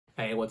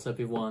Hey, what's up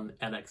everyone,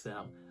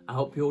 Erdaxel. I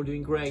hope you're all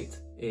doing great.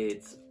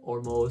 It's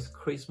almost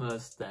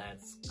Christmas.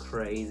 That's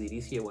crazy.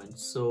 This year went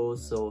so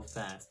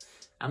fast.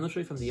 I'm not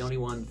sure if I'm the only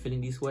one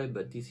feeling this way,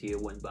 but this year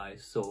went by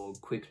so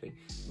quickly.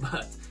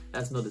 But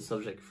that's not the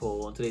subject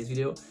for today's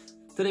video.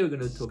 Today we're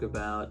going to talk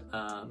about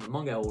a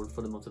manga haul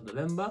for the month of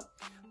November.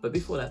 But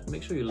before that,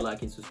 make sure you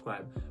like and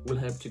subscribe. It will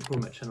help to grow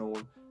my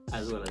channel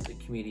as well as the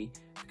community.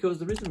 Because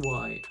the reason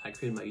why I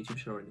created my YouTube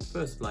channel in the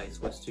first place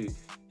was to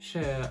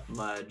share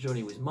my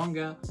journey with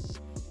manga,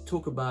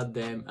 talk about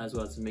them, as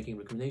well as making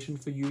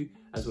recommendations for you,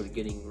 as well as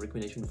getting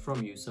recommendations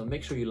from you. So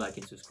make sure you like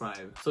and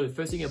subscribe. So the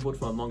first thing I bought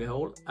for a manga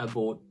haul, I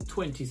bought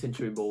 20th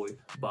Century Boy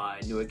by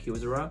Naoki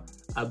Ozura.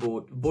 I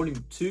bought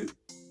Volume 2,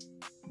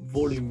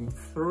 Volume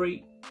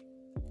 3,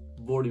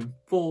 Volume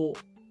 4,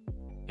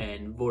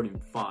 and Volume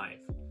 5.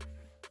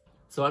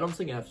 So I don't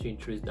think I have to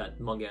introduce that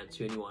manga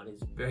to anyone.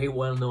 It's very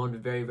well known,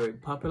 very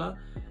popular.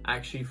 I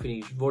actually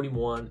finished Volume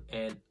 1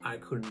 and I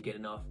couldn't get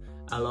enough.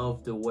 I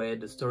love the way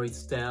the story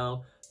is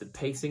told, the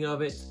pacing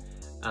of it,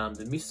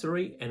 the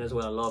mystery, and as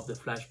well I love the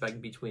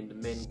flashback between the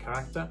main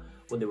character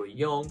when they were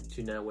young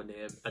to now when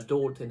they're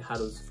adult, and how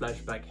those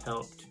flashbacks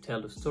help to tell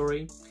the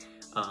story.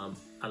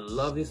 I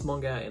love this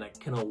manga and I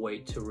cannot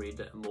wait to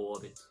read more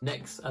of it.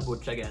 Next, I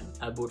bought Jagan.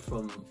 I bought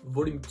from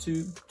Volume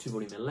 2 to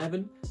Volume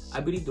 11. I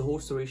believe the whole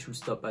story should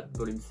stop at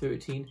Volume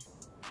 13.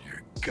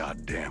 You're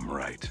goddamn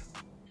right.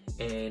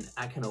 And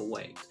I cannot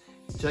wait.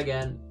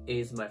 Jagan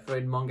is my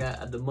favorite manga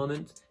at the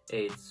moment.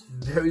 It's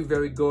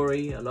very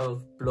gory, a lot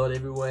of blood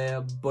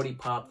everywhere, body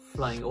parts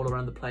flying all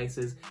around the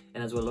places,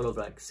 and as well a lot of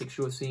like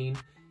sexual scene.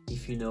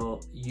 If you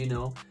know, you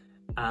know.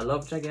 I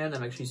love Jagan.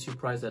 I'm actually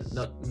surprised that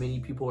not many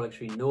people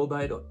actually know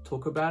about it or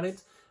talk about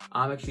it.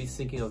 I'm actually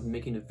thinking of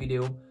making a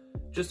video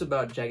just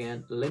about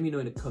Jagan. Let me know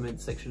in the comment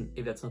section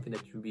if that's something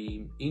that you'd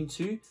be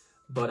into,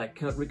 but I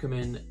cannot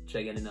recommend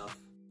Jagan enough.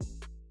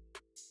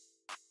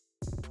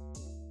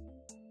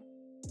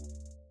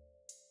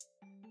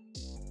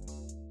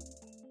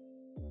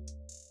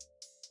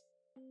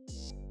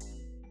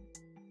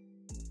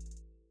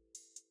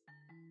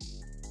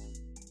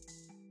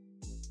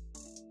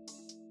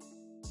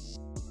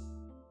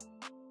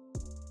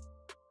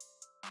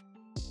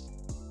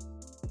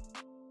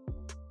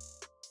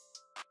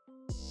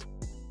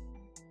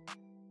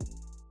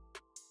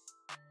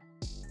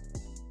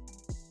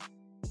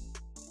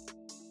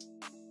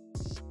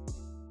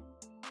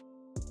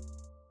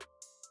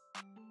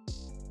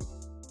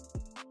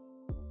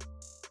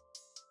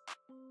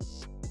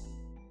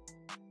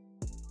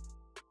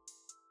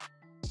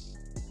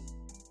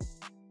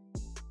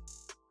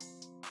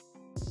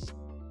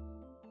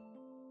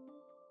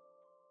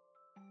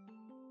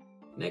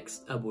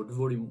 Next, I bought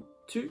Volume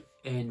 2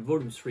 and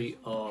Volume 3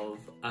 of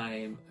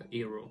I'm a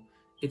Hero.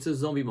 It's a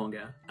zombie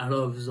manga. I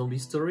love zombie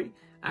story.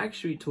 I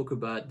actually talk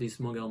about this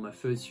manga on my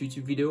first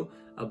YouTube video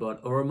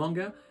about horror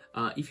manga.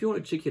 If you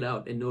want to check it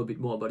out and know a bit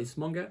more about this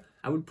manga,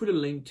 I will put a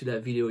link to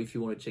that video if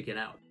you want to check it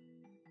out.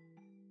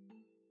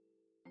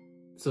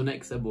 So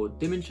next, I bought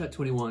Dementia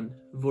 21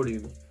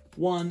 Volume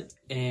 1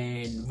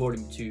 and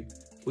Volume 2.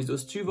 With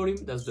those two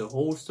volumes, that's the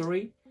whole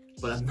story,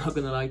 but I'm not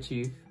gonna lie to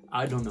you,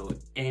 I don't know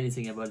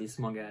anything about this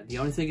manga. The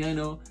only thing I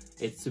know,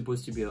 it's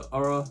supposed to be a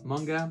horror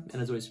manga,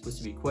 and as well it's supposed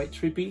to be quite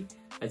trippy,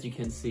 as you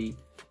can see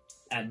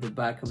at the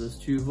back of those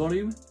two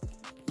volumes.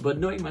 But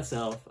knowing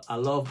myself, I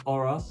love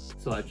horror,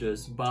 so I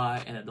just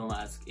buy and I don't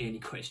ask any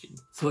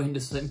questions. So in the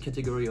same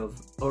category of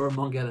horror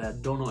manga that I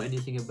don't know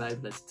anything about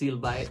but I still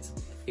buy it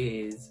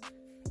is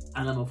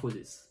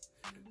Anamorphosis.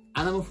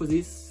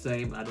 Anamorphosis,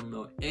 same, I don't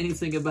know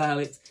anything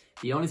about it.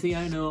 The only thing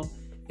I know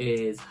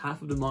is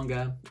half of the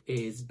manga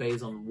is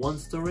based on one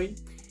story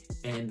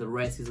and the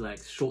rest is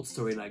like short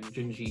story like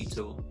Junji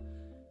Ito.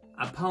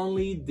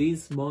 Apparently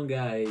this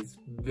manga is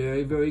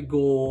very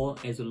gore.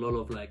 There's a lot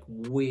of like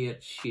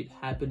weird shit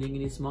happening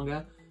in this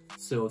manga.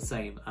 So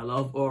same, I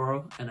love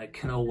horror and I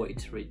cannot wait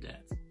to read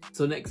that.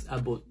 So next I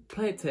bought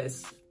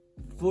Playtest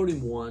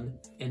Volume 1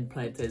 and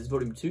Playtest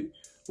Volume 2.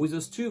 With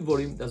those two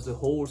volumes, that's the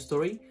whole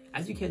story.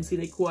 As you can see,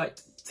 they're quite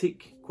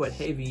thick, quite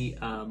heavy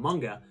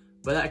manga,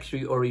 but I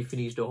actually already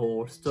finished the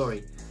whole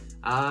story.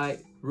 I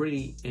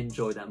really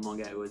enjoyed that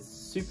manga. It was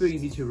super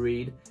easy to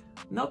read.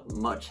 Not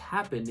much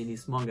happened in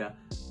this manga,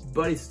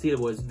 but it still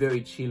was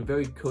very chill,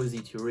 very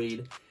cozy to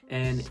read.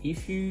 And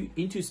if you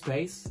into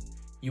space,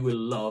 you will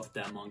love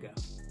that manga.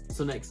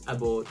 So next I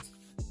bought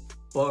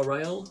Battle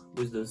Royale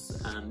with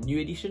this new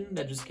edition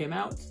that just came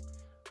out.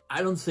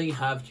 I don't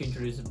think I have to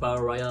introduce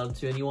Battle Royale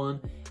to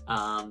anyone.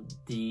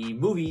 The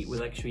movie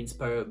was actually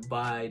inspired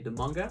by the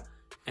manga,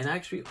 and I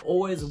actually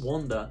always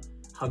wonder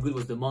how good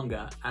was the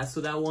manga. I saw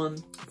that one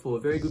for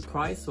a very good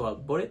price, so I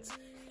bought it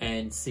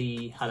and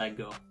see how that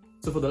go.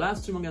 So for the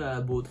last two manga that I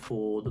bought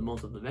for the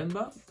month of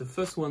November, the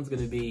first one's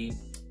gonna be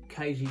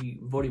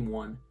Kaiji Volume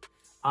 1.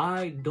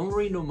 I don't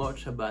really know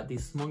much about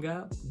this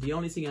manga. The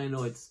only thing I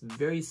know, it's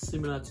very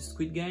similar to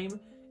Squid Game,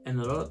 and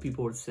a lot of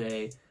people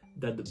say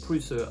that the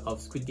producer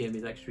of Squid Game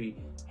is actually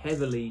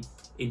heavily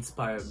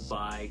inspired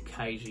by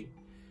Kaiji.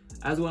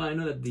 As well, I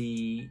know that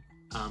the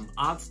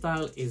art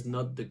style is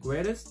not the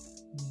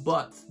greatest,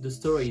 but the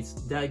story is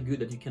that good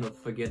that you cannot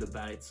forget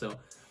about it. So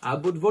I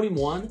bought volume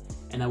 1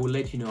 and I will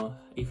let you know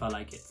if I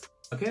like it.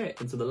 Okay,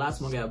 and so the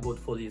last manga I bought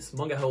for this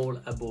manga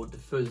haul, I bought the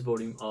first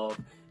volume of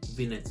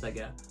Vinland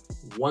Saga.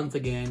 Once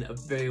again, a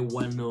very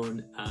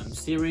well-known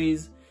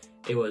series.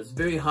 It was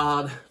very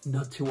hard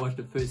not to watch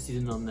the first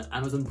season on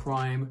Amazon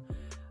Prime.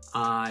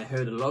 I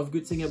heard a lot of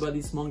good things about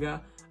this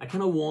manga. I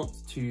kind of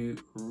want to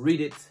read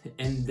it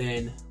and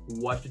then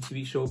watch the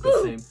TV show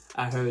because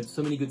I heard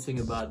so many good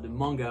things about the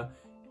manga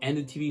and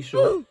the TV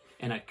show,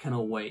 and I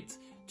cannot wait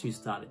to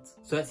start it.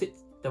 So that's it.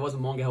 That was a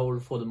manga haul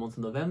for the month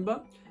of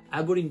November.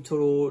 I bought in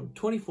total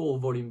 24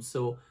 volumes,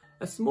 so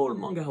a small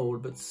manga haul,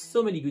 but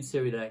so many good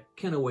series that I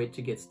cannot wait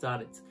to get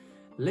started.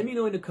 Let me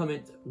know in the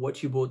comment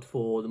what you bought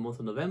for the month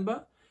of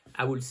November.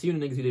 I will see you in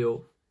the next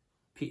video.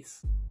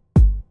 Peace.